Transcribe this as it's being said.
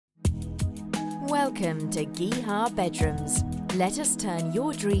Welcome to Geha Bedrooms. Let us turn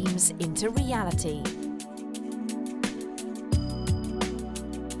your dreams into reality.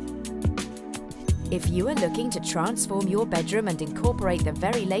 If you are looking to transform your bedroom and incorporate the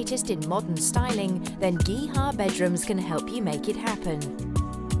very latest in modern styling, then Geha Bedrooms can help you make it happen.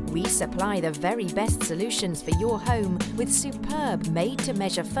 We supply the very best solutions for your home with superb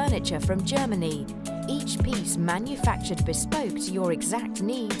made-to-measure furniture from Germany, each piece manufactured bespoke to your exact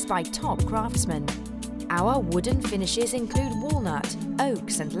needs by top craftsmen. Our wooden finishes include walnut,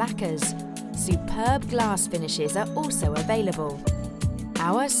 oaks and lacquers. Superb glass finishes are also available.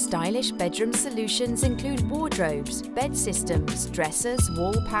 Our stylish bedroom solutions include wardrobes, bed systems, dressers,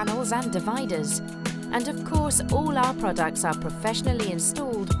 wall panels and dividers. And of course, all our products are professionally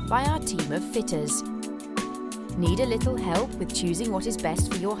installed by our team of fitters. Need a little help with choosing what is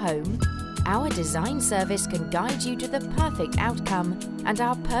best for your home? Our design service can guide you to the perfect outcome, and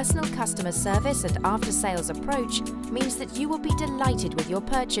our personal customer service and after-sales approach means that you will be delighted with your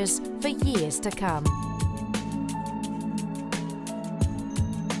purchase for years to come.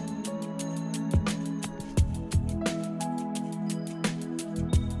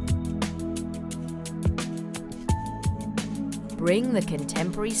 Bring the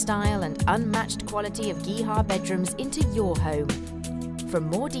contemporary style and unmatched quality of Geha Bedrooms into your home. For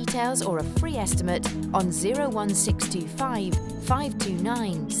more details or a free estimate on 01625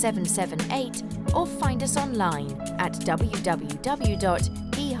 529 778 or find us online at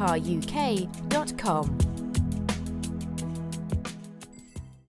www.gehauk.com.